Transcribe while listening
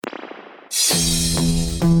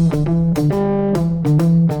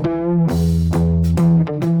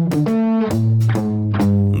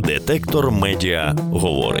Вектор Медіа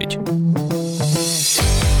говорить.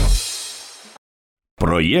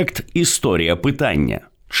 Проєкт «Історія. Питання.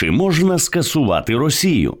 Чи можна скасувати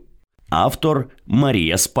Росію?» Автор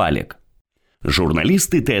Марія Спаляк.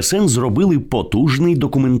 Журналісти ТСН зробили потужний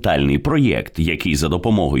документальний проєкт, який за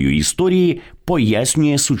допомогою історії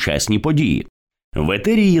пояснює сучасні події. В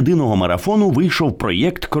етері єдиного марафону вийшов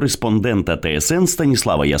проєкт кореспондента ТСН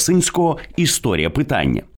Станіслава Ясинського «Історія.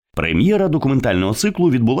 Питання». Прем'єра документального циклу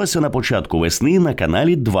відбулася на початку весни на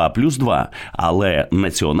каналі 2+2, але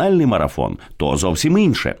національний марафон – то зовсім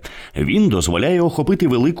інше. Він дозволяє охопити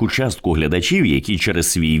велику частку глядачів, які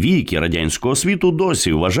через свій вік і радянського світу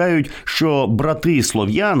досі вважають, що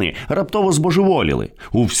брати-слов'яни раптово збожеволіли.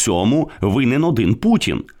 У всьому винен один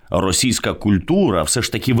Путін. Російська культура все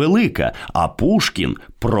ж таки велика, а Пушкін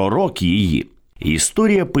 – пророк її.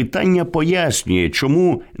 Історія питання пояснює,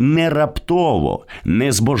 чому не раптово,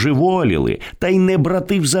 не збожеволіли, та й не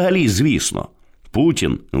брати взагалі, звісно.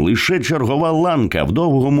 Путін – лише чергова ланка в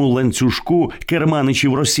довгому ланцюжку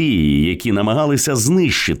керманичів Росії, які намагалися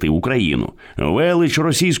знищити Україну. Велич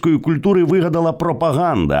російської культури вигадала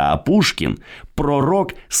пропаганда, а Пушкін –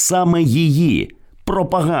 пророк саме її –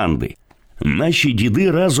 пропаганди. Наші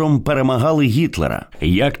діди разом перемагали Гітлера.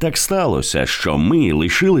 Як так сталося, що ми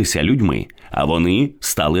лишилися людьми, а вони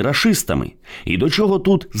стали рашистами? І до чого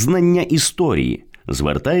тут знання історії?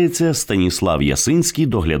 Звертається Станіслав Ясинський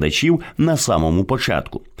до глядачів на самому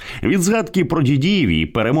початку. Від згадки про дідів і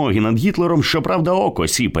перемоги над Гітлером, щоправда, око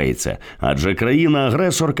сіпається, адже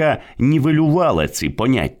країна-агресорка нівелювала ці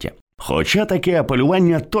поняття. Хоча таке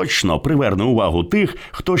апелювання точно приверне увагу тих,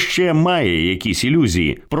 хто ще має якісь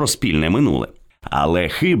ілюзії про спільне минуле. Але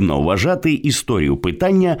хибно вважати історію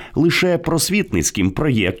питання лише просвітницьким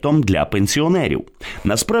проєктом для пенсіонерів.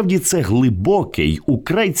 Насправді це глибоке й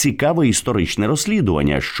украй цікаве історичне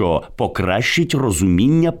розслідування, що покращить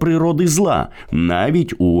розуміння природи зла,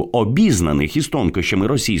 навіть у обізнаних із тонкощами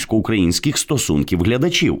російсько-українських стосунків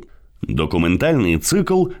глядачів. Документальний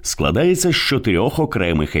цикл складається з 4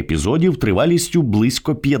 окремих епізодів тривалістю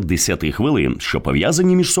близько 50 хвилин, що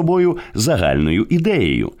пов'язані між собою загальною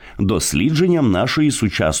ідеєю – дослідженням нашої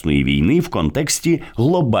сучасної війни в контексті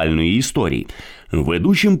глобальної історії.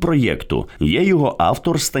 Ведучим проєкту є його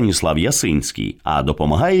автор Станіслав Ясинський, а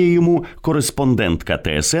допомагає йому кореспондентка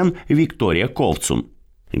ТСН Вікторія Ковцун.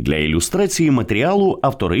 Для ілюстрації матеріалу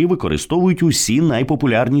автори використовують усі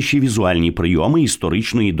найпопулярніші візуальні прийоми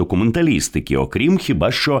історичної документалістики, окрім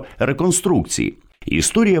хіба що реконструкції.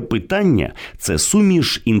 Історія питання – це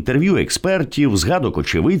суміш інтерв'ю експертів, згадок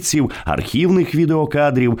очевидців, архівних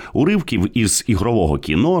відеокадрів, уривків із ігрового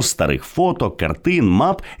кіно, старих фото, картин,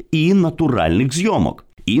 мап і натуральних зйомок.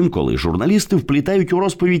 Інколи журналісти вплітають у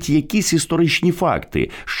розповідь якісь історичні факти,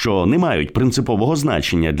 що не мають принципового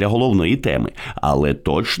значення для головної теми, але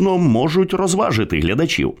точно можуть розважити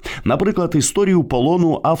глядачів. Наприклад, історію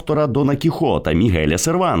полону автора Дона Кіхота Мігеля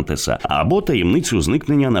Сервантеса або таємницю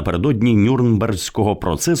зникнення напередодні Нюрнберзького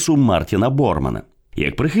процесу Мартіна Бормана.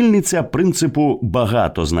 Як прихильниця принципу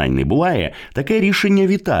 «багато знань не буває», таке рішення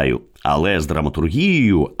вітаю. Але з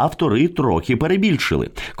драматургією автори трохи перебільшили.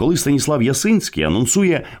 Коли Станіслав Ясинський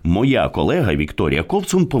анонсує «Моя колега Вікторія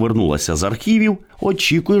Ковцун повернулася з архівів»,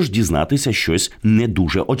 очікуєш дізнатися щось не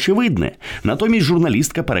дуже очевидне. Натомість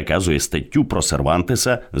журналістка переказує статтю про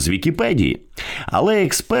Сервантеса з Вікіпедії. Але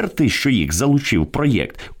експерти, що їх залучив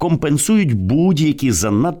проєкт, компенсують будь-які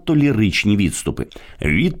занадто ліричні відступи.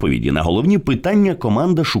 Відповіді на головні питання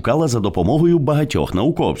команда шукала за допомогою багатьох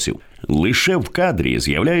науковців. Лише в кадрі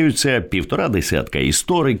з'являються 1,5 десятка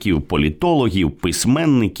істориків, політологів,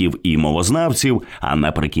 письменників і мовознавців, а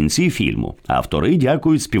наприкінці фільму автори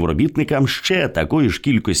дякують співробітникам ще такої ж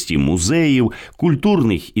кількості музеїв,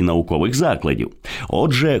 культурних і наукових закладів.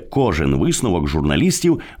 Отже, кожен висновок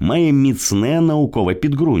журналістів має міцне наукове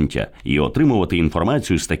підґрунтя, і отримувати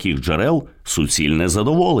інформацію з таких джерел – суцільне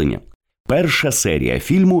задоволення. Перша серія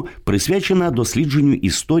фільму присвячена дослідженню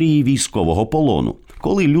історії військового полону,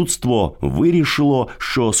 коли людство вирішило,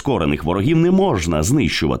 що скорених ворогів не можна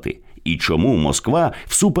знищувати, і чому Москва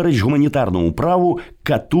всупереч гуманітарному праву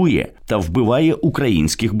катує та вбиває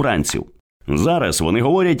українських бранців. Зараз вони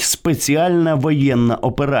говорять «спеціальна воєнна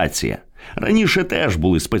операція». Раніше теж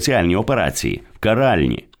були спеціальні операції –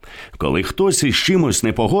 каральні. Коли хтось із чимось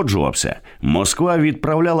не погоджувався, Москва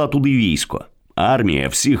відправляла туди військо. Армія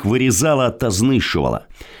всіх вирізала та знищувала.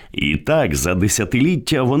 І так за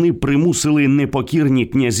десятиліття вони примусили непокірні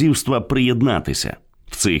князівства приєднатися.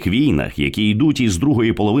 В цих війнах, які йдуть із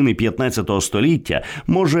другої половини 15 століття,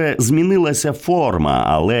 може, змінилася форма,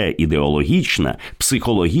 але ідеологічна,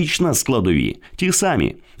 психологічна складові ті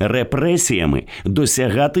самі – репресіями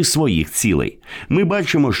досягати своїх цілей. Ми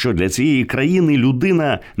бачимо, що для цієї країни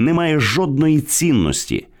людина не має жодної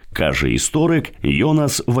цінності, каже історик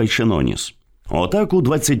Йонас Вайченоніс. Отак у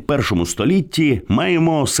 21 столітті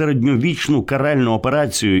маємо середньовічну каральну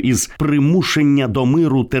операцію із примушення до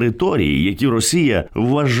миру територій, які Росія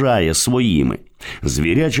вважає своїми.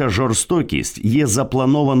 Звіряча жорстокість є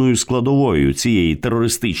запланованою складовою цієї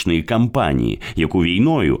терористичної кампанії, яку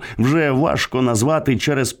війною вже важко назвати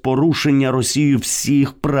через порушення Росією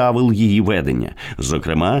всіх правил її ведення,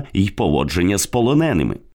 зокрема й поводження з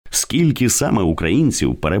полоненими. Скільки саме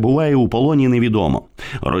українців перебуває у полоні, невідомо.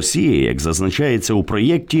 Росія, як зазначається у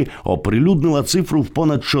проєкті, оприлюднила цифру в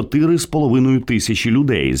понад 4,5 тисячі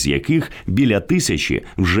людей, з яких біля 1000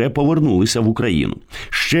 вже повернулися в Україну.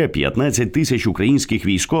 Ще 15 тисяч українських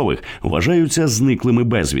військових вважаються зниклими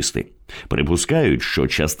безвісти. Припускають, що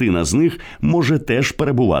частина з них може теж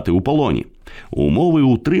перебувати у полоні. Умови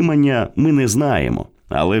утримання ми не знаємо,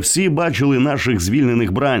 але всі бачили наших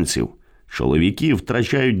звільнених бранців. Чоловіки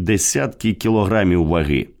втрачають десятки кілограмів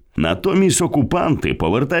ваги. Натомість окупанти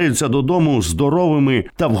повертаються додому здоровими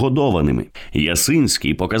та вгодованими.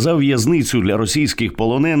 Ясинський показав в'язницю для російських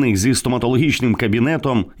полонених зі стоматологічним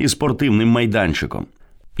кабінетом і спортивним майданчиком.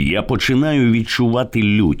 Я починаю відчувати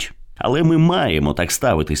лють. Але ми маємо так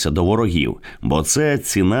ставитися до ворогів, бо це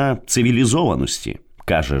ціна цивілізованості,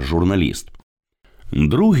 каже журналіст.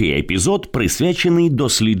 Другий епізод присвячений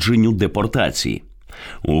дослідженню депортації.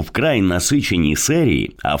 У вкрай насиченій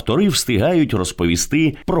серії автори встигають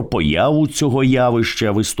розповісти про появу цього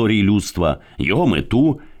явища в історії людства, його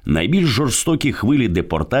мету, найбільш жорстокі хвилі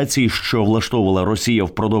депортації, що влаштовувала Росія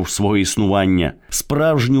впродовж свого існування,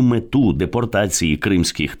 справжню мету депортації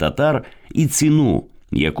кримських татар і ціну,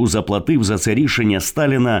 яку заплатив за це рішення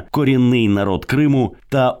Сталіна корінний народ Криму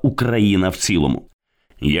та Україна в цілому.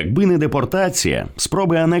 Якби не депортація,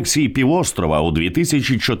 спроби анексії півострова у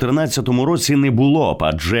 2014 році не було б,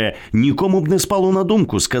 адже нікому б не спало на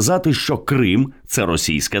думку сказати, що Крим – це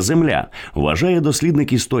російська земля, вважає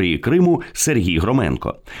дослідник історії Криму Сергій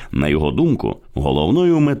Громенко. На його думку,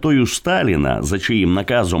 головною метою Сталіна, за чиїм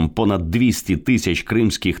наказом понад 200 тисяч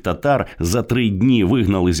кримських татар за 3 дні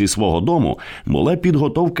вигнали зі свого дому, була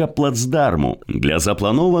підготовка плацдарму для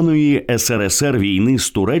запланованої СРСР війни з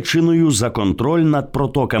Туреччиною за контроль над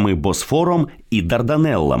протоками Босфором і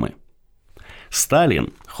Дарданеллами. Сталін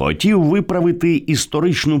хотів виправити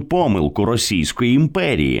історичну помилку Російської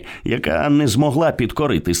імперії, яка не змогла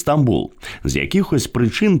підкорити Стамбул. З якихось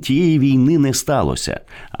причин тієї війни не сталося.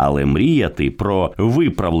 Але мріяти про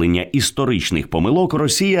виправлення історичних помилок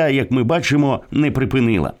Росія, як ми бачимо, не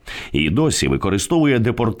припинила. І досі використовує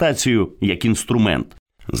депортацію як інструмент.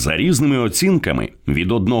 За різними оцінками,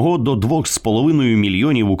 від 1 до 2,5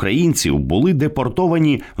 мільйонів українців були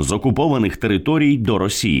депортовані з окупованих територій до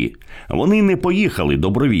Росії. Вони не поїхали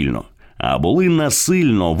добровільно, а були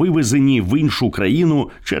насильно вивезені в іншу країну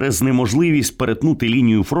через неможливість перетнути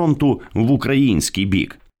лінію фронту в український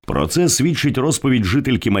бік. Про це свідчить розповідь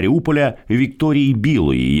жительки Маріуполя Вікторії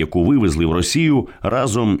Білої, яку вивезли в Росію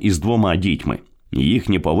разом із 2 дітьми.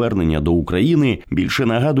 Їхнє повернення до України більше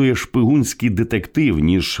нагадує шпигунський детектив,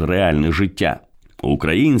 ніж реальне життя.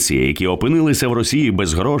 Українці, які опинилися в Росії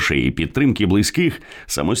без грошей і підтримки близьких,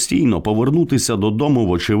 самостійно повернутися додому,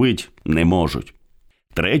 вочевидь, не можуть.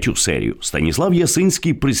 Третю серію Станіслав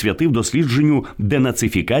Ясинський присвятив дослідженню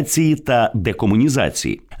денацифікації та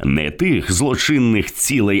декомунізації. Не тих злочинних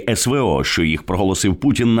цілей СВО, що їх проголосив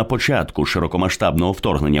Путін на початку широкомасштабного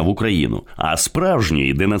вторгнення в Україну, а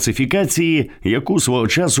справжньої денацифікації, яку свого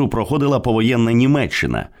часу проходила повоєнна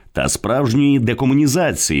Німеччина, та справжньої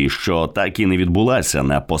декомунізації, що так і не відбулася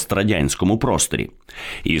на пострадянському просторі.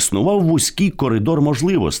 Існував вузький коридор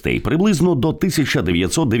можливостей приблизно до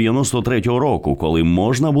 1993 року, коли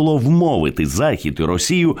можна було вмовити Захід і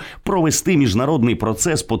Росію провести міжнародний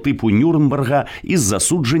процес по типу Нюрнберга із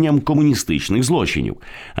засудженням комуністичних злочинів.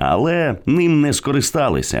 Але ним не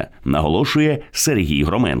скористалися, наголошує Сергій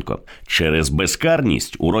Громенко. Через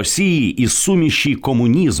безкарність у Росії із суміші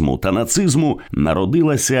комунізму та нацизму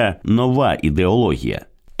народилася нова ідеологія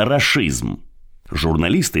 – рашизм.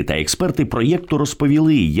 Журналісти та експерти проєкту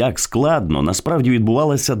розповіли, як складно насправді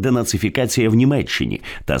відбувалася денацифікація в Німеччині,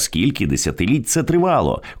 та скільки десятиліть це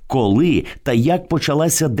тривало, коли та як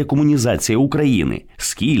почалася декомунізація України,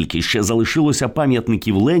 скільки ще залишилося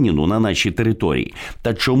пам'ятників Леніну на нашій території,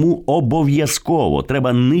 та чому обов'язково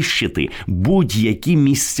треба нищити будь-які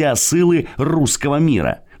місця сили руського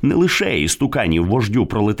міра. не лише істуканів вождю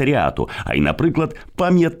пролетаріату, а й, наприклад,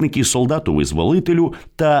 пам'ятники солдату-визволителю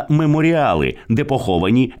та меморіали, де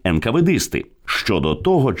поховані НКВДисти. Щодо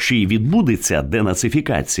того, чи відбудеться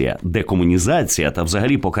денацифікація, декомунізація та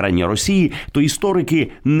взагалі покарання Росії, то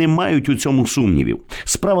історики не мають у цьому сумнівів.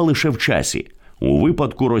 Справа лише в часі. У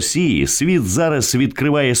випадку Росії світ зараз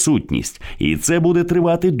відкриває сутність, і це буде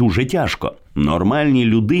тривати дуже тяжко. Нормальній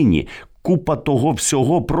людині купа того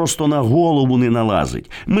всього просто на голову не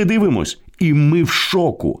налазить. Ми дивимось, і ми в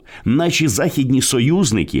шоку. Наші західні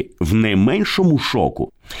союзники в не меншому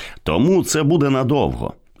шоку. Тому це буде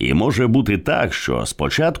надовго. І може бути так, що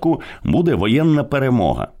спочатку буде воєнна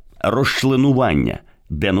перемога, розчленування,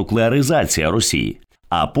 денуклеаризація Росії.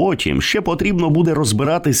 А потім ще потрібно буде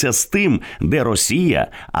розбиратися з тим, де Росія,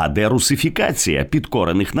 а де русифікація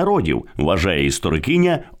підкорених народів, вважає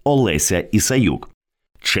історикиня Олеся Ісаюк.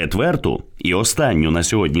 Четверту і останню на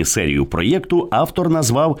сьогодні серію проєкту автор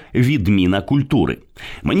назвав «Відміна культури».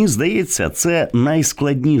 Мені здається, це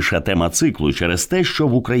найскладніша тема циклу через те, що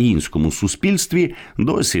в українському суспільстві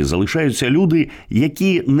досі залишаються люди,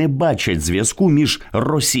 які не бачать зв'язку між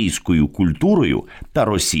російською культурою та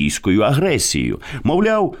російською агресією.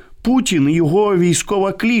 Мовляв, Путін і його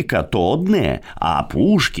військова кліка – то одне, а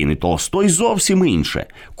Пушкін і Толстой – зовсім інше.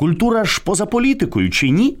 Культура ж поза політикою чи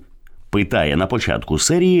ні? Питає на початку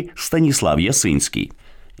серії Станіслав Ясинський.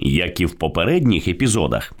 Як і в попередніх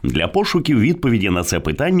епізодах, для пошуків відповіді на це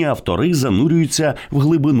питання автори занурюються в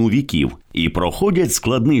глибину віків і проходять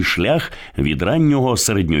складний шлях від раннього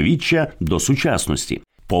середньовіччя до сучасності.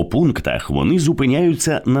 По пунктах вони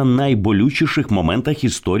зупиняються на найболючіших моментах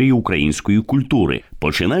історії української культури,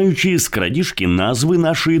 починаючи з крадіжки назви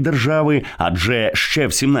нашої держави, адже ще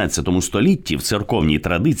в 17 столітті в церковній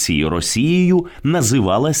традиції Росією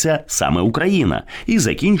називалася саме Україна, і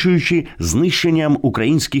закінчуючи знищенням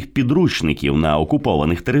українських підручників на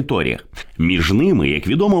окупованих територіях. Між ними, як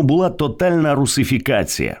відомо, була тотальна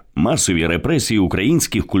русифікація, масові репресії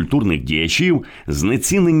українських культурних діячів,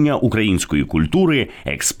 знецінення української культури,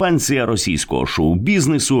 експансія російського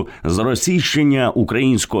шоу-бізнесу, зросійщення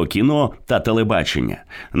українського кіно та телебачення.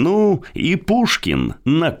 Ну, і Пушкін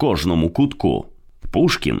на кожному кутку.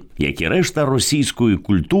 Пушкін, як і решта російської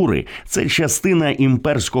культури, це частина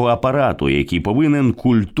імперського апарату, який повинен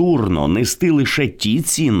культурно нести лише ті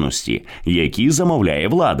цінності, які замовляє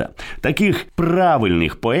влада. Таких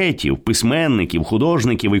правильних поетів, письменників,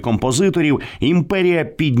 художників і композиторів імперія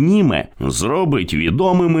підніме, зробить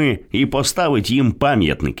відомими і поставить їм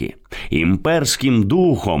пам'ятники. Імперським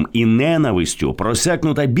духом і ненавистю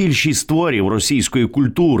просякнута більшість творів російської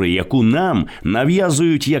культури, яку нам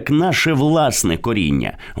нав'язують як наше власне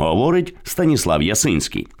коріння, говорить Станіслав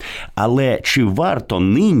Ясинський. Але чи варто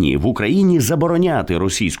нині в Україні забороняти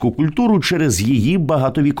російську культуру через її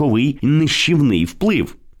багатовіковий нищівний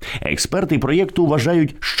вплив? Експерти проєкту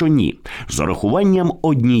вважають, що ні, з урахуванням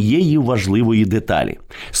однієї важливої деталі.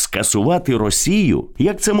 Скасувати Росію?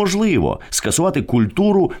 Як це можливо? Скасувати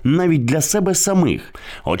культуру навіть для себе самих?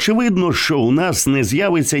 Очевидно, що у нас не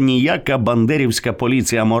з'явиться ніяка бандерівська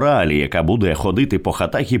поліція моралі, яка буде ходити по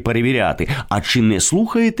хатах і перевіряти, а чи не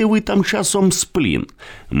слухаєте ви там часом сплін?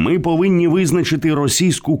 Ми повинні визначити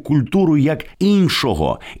російську культуру як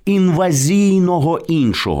іншого, інвазійного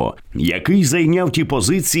іншого, який зайняв ті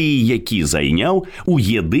позиції, які зайняв у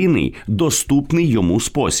єдиний доступний йому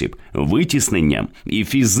спосіб – витісненням і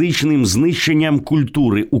фізичним знищенням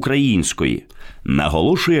культури української,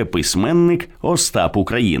 наголошує письменник Остап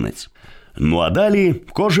Українець. Ну а далі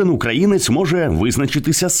кожен українець може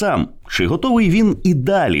визначитися сам, чи готовий він і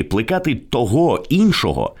далі плекати того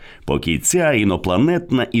іншого, поки ця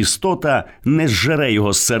інопланетна істота не зжере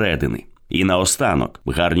його зсередини. І наостанок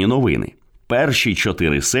гарні новини. Перші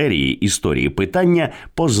 4 серії історії питання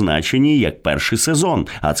позначені як перший сезон,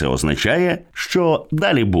 а це означає, що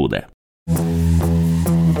далі буде.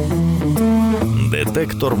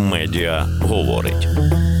 Детектор медіа говорить.